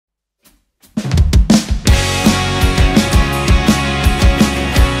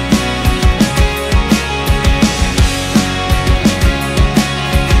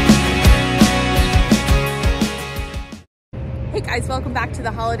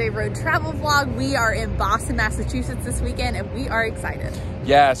holiday road travel vlog. We are in Boston, Massachusetts this weekend, and we are excited.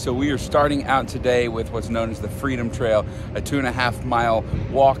 Yeah, so we are starting out today with what's known as the Freedom Trail, a 2.5-mile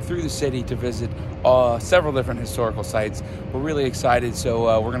walk through the city to visit several different historical sites. We're really excited,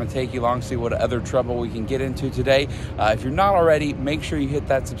 so we're going to take you along, see what other trouble we can get into today. If you're not already, make sure you hit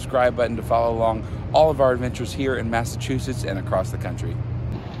that subscribe button to follow along all of our adventures here in Massachusetts and across the country.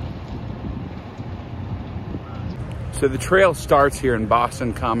 So the trail starts here in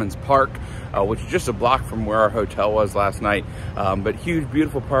Boston Commons Park, which is just a block from where our hotel was last night. But huge,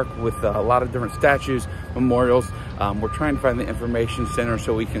 beautiful park with a lot of different statues, memorials. We're trying to find the information center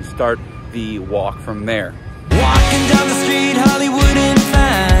so we can start the walk from there. Walking down the street, Hollywood and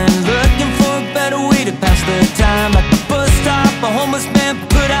fine, looking for a better way to pass the time. At the bus stop, a homeless man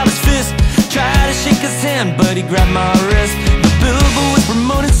put out his fist, tried to shake his hand, but he grabbed my wrist. The billboard was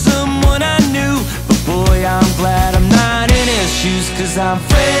promoting someone I knew, but boy, I'm glad I'm not in his shoes, 'cause I'm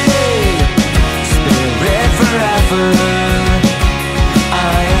free, spirit forever.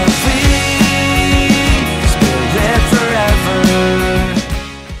 I am free, spirit forever.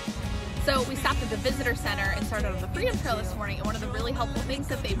 So we stopped at the visitor center and started on the Freedom Trail this morning, and one of the really helpful things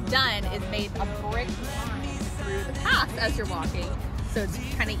that they've done is made a brick line through the path as you're walking, so it's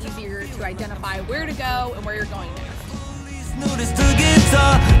kind of easier to identify where to go and where you're going next. Noticed the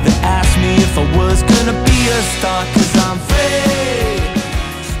guitar that asked me if I was gonna be a star, 'cause I'm free.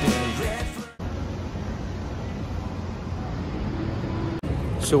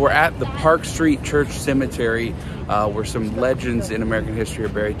 So we're at the Park Street Church Cemetery, where some legends in American history are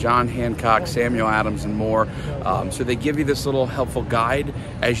buried. John Hancock, Samuel Adams, and more. So they give you this little helpful guide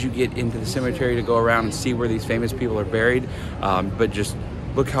as you get into the cemetery to go around and see where these famous people are buried. But just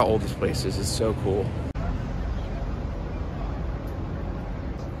look how old this place is. It's so cool.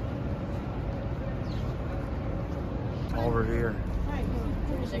 Revere.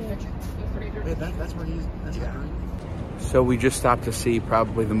 Hey, that's where he's. That's yeah. So we just stopped to see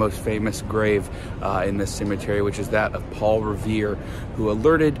probably the most famous grave in this cemetery, which is that of Paul Revere, who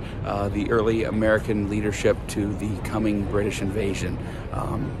alerted the early American leadership to the coming British invasion.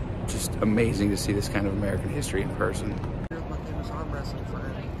 Just amazing to see this kind of American history in person.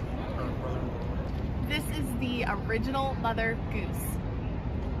 This is the original Mother Goose.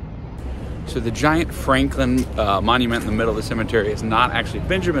 So the giant Franklin monument in the middle of the cemetery is not actually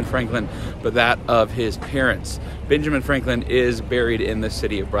Benjamin Franklin, but that of his parents. Benjamin Franklin is buried in the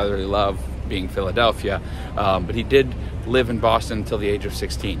city of brotherly love, being Philadelphia, but he did live in Boston until the age of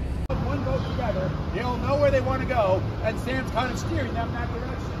 16. One boat together, they'll know where they want to go, and Sam's kind of steering them that direction.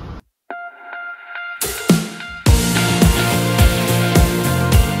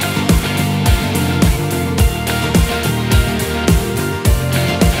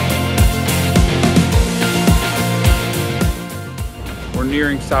 We're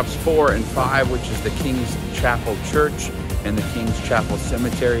nearing stops 4 and 5, which is the King's Chapel Church and the King's Chapel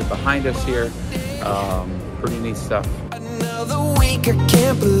Cemetery behind us here. Pretty neat stuff. Another week, I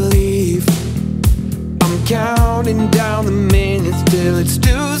can't believe I'm counting down the minutes till it's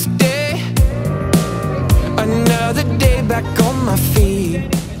Tuesday. Another day back on my feet.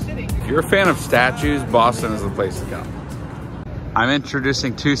 If you're a fan of statues, Boston is the place to come. I'm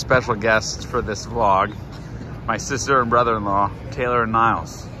introducing 2 special guests for this vlog. My sister and brother-in-law, Taylor and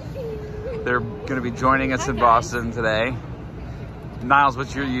Niles. They're gonna be joining us in Boston today. Niles,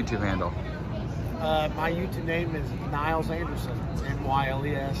 what's your YouTube handle? My YouTube name is Niles Anderson,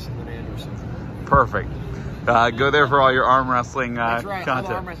 N-Y-L-E-S, and then Anderson. Perfect. Go there for all your arm wrestling That's right, content.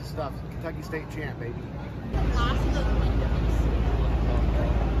 all the arm wrestling stuff. Kentucky State champ, baby.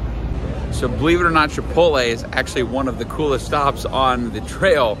 So believe it or not, Chipotle is actually one of the coolest stops on the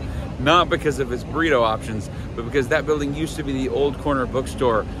trail. Not because of its burrito options, but because that building used to be the old corner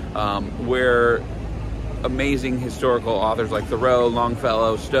bookstore where amazing historical authors like Thoreau,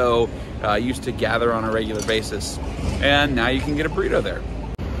 Longfellow, Stowe used to gather on a regular basis. And now you can get a burrito there.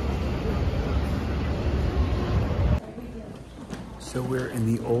 So we're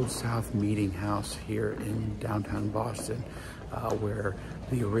in the Old South Meeting House here in downtown Boston, where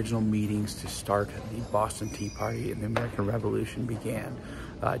the original meetings to start the Boston Tea Party and the American Revolution began.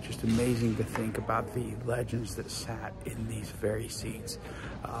 Just amazing to think about the legends that sat in these very seats.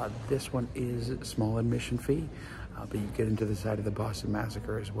 This one is a small admission fee, but you get into the side of the Boston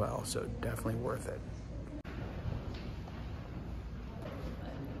Massacre as well, so definitely worth it.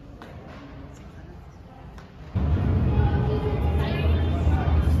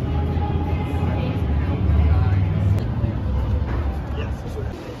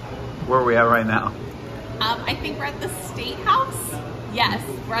 Where are we at right now? I think we're at the State House. Yes,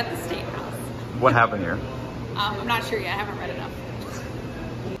 we're at the State House. What happened here? I'm not sure yet. I haven't read enough.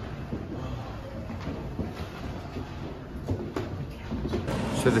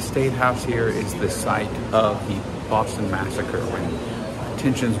 So the State House here is the site of the Boston Massacre, when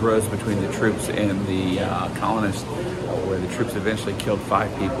tensions rose between the troops and the colonists, where the troops eventually killed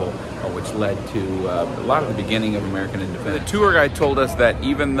 5 people, which led to a lot of the beginning of American independence. The tour guide told us that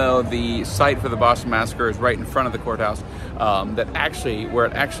even though the site for the Boston Massacre is right in front of the courthouse, that actually, where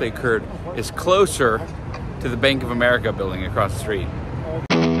it actually occurred is closer to the Bank of America building across the street.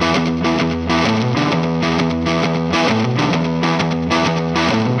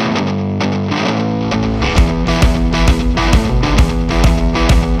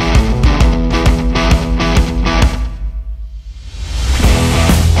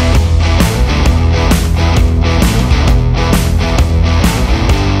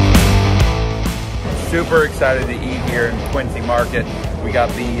 Super excited to eat here in Quincy Market. We got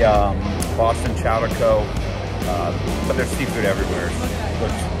the Boston Chowda Co, but there's seafood everywhere. It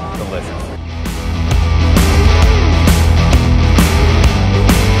looks delicious.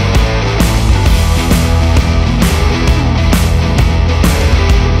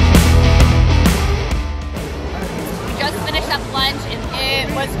 We just finished up lunch and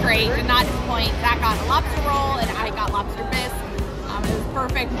it was great. Did not disappoint. Zach got a lobster roll and I got lobster bisque. It was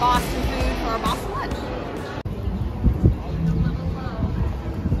perfect Boston food for our Boston lunch.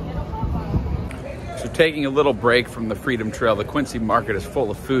 So taking a little break from the Freedom Trail, the Quincy Market is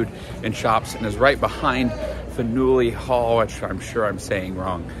full of food and shops and is right behind Cannoli Hall, which I'm sure I'm saying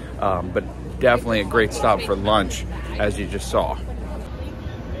wrong, but definitely a great stop for lunch, as you just saw.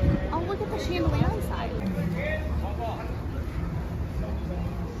 Oh, look at the chandelier inside.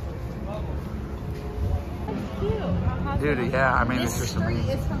 That's cute. Dude, yeah, I mean, it's This just street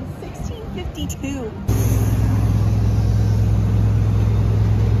amazing. is from 1652.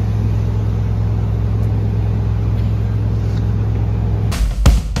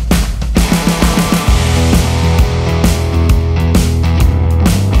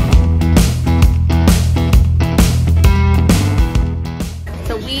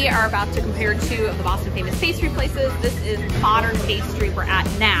 We are about to compare 2 of the Boston famous pastry places. This is Modern Pastry we're at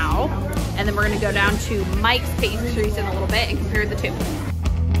now, and then we're going to go down to Mike's Pastries in a little bit and compare the 2.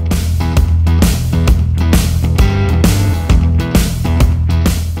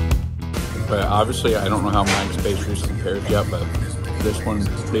 But obviously, I don't know how Mike's Pastries compares yet, but this one is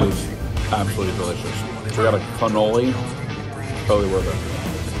absolutely delicious. We got a cannoli, totally worth it.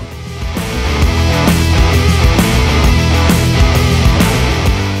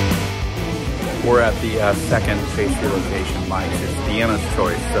 We're at the second pastry location, Mike's. It's Deanna's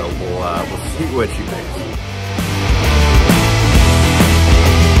choice, so we'll see what she thinks.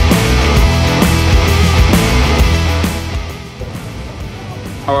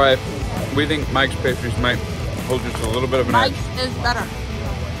 All right, we think Mike's Pastries might hold just a little bit of an edge. Mike's is better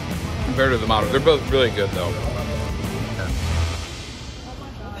compared to the modern. They're both really good, though.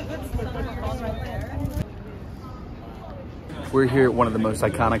 We're here at one of the most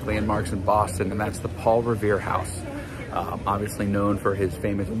iconic landmarks in Boston, and that's the Paul Revere House. Obviously known for his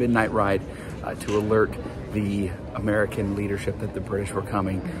famous midnight ride to alert the American leadership that the British were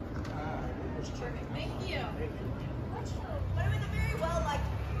coming. Thank you. But it was a very well liked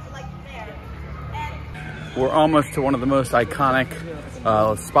fair. And We're almost to one of the most iconic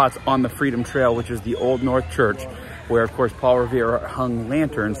spots on the Freedom Trail, which is the Old North Church, where of course Paul Revere hung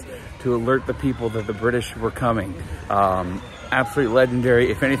lanterns to alert the people that the British were coming. Absolutely legendary.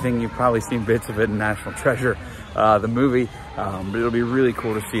 If anything, you've probably seen bits of it in National Treasure, the movie, but it'll be really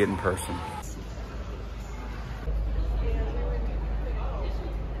cool to see it in person.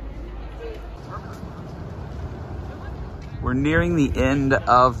 We're nearing the end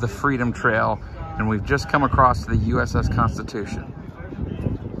of the Freedom Trail, and we've just come across the USS Constitution.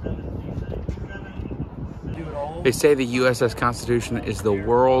 They say the USS Constitution is the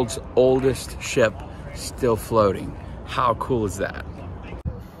world's oldest ship still floating. How cool is that?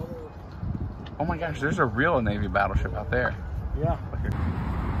 Oh my gosh, there's a real Navy battleship out there. Yeah.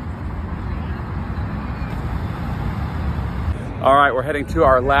 All right, we're heading to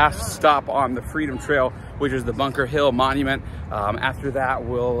our last stop on the Freedom Trail, which is the Bunker Hill Monument. After that,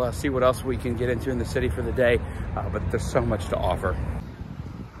 we'll see what else we can get into in the city for the day, but there's so much to offer.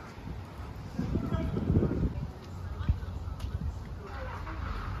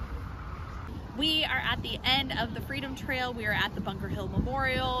 We are at the end of the Freedom Trail. We are at the Bunker Hill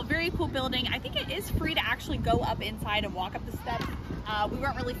Memorial. Very cool building. I think it is free to actually go up inside and walk up the steps. We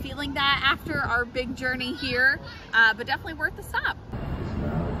weren't really feeling that after our big journey here, but definitely worth the stop.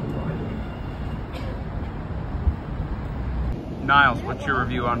 Niles, what's your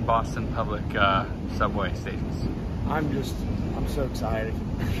review on Boston public subway stations? I'm so excited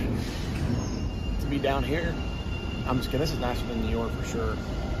to be down here. This is nicer than New York for sure.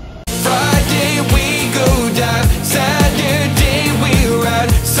 disco dive. Saturday we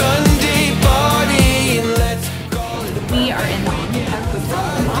ride, Sunday party, and let's call it. We are in the Omni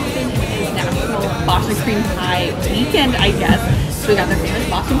Hotel in Boston. It is National Boston Cream Pie Weekend, I guess. So we got the famous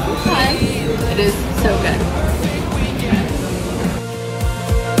Boston Cream Pie. It is so good.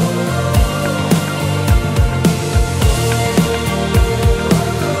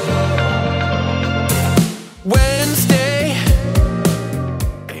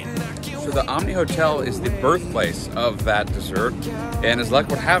 The Omni Hotel is the birthplace of that dessert, and as luck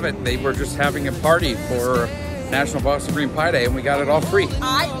would have it, they were just having a party for National Boston Cream Pie Day, and we got it all free.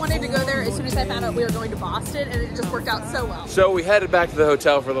 I wanted to go there as soon as I found out we were going to Boston, and it just worked out so well. So we headed back to the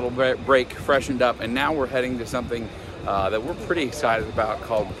hotel for a little break, freshened up, and now we're heading to something that we're pretty excited about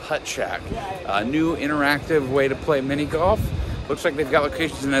called Puttshack, a new interactive way to play mini golf. Looks like they've got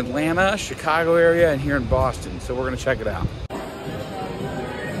locations in Atlanta, Chicago area, and here in Boston, so we're gonna check it out.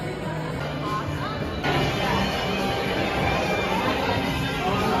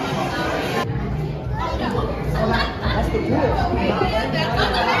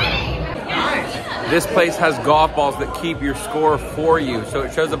 This place has golf balls that keep your score for you. So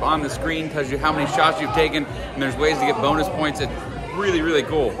it shows up on the screen, tells you how many shots you've taken, and there's ways to get bonus points. It's really, really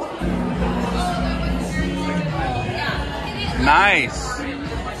cool. Nice.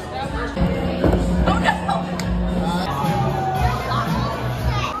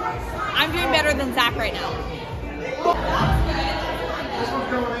 I'm doing better than Zach right now.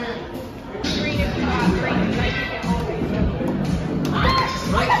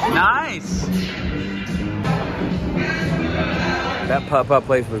 Nice. That putt-putt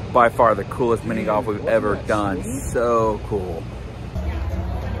place was by far the coolest mini golf we've ever done. So cool.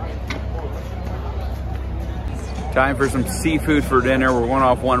 Time for some seafood for dinner. We're going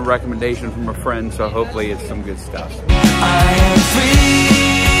off one recommendation from a friend, so hopefully it's some good stuff. I am free,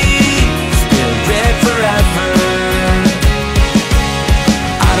 spirit forever.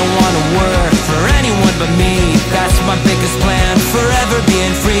 I don't want to work for anyone but me. That's my biggest plan. Forever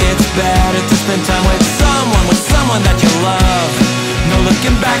being free. It's better to spend time with someone that you love. No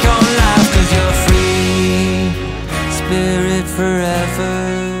looking back on life, 'cause you're free, spirit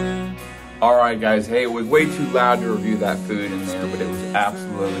forever. All right, guys. Hey, it was way too loud to review that food in there, but it was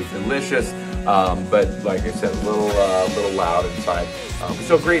absolutely delicious. But like I said, a little loud inside.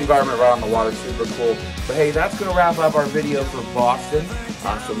 Still great environment right on the water, super cool. But hey, that's gonna wrap up our video for Boston.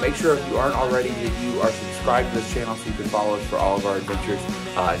 So make sure if you aren't already that you are subscribed to this channel so you can follow us for all of our adventures.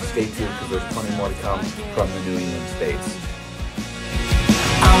 Stay tuned because there's plenty more to come from the New England states.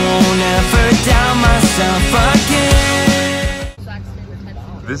 I won't ever doubt myself again.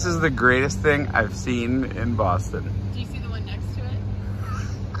 This is the greatest thing I've seen in Boston. Do you see the one next to it?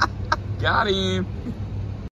 Got him.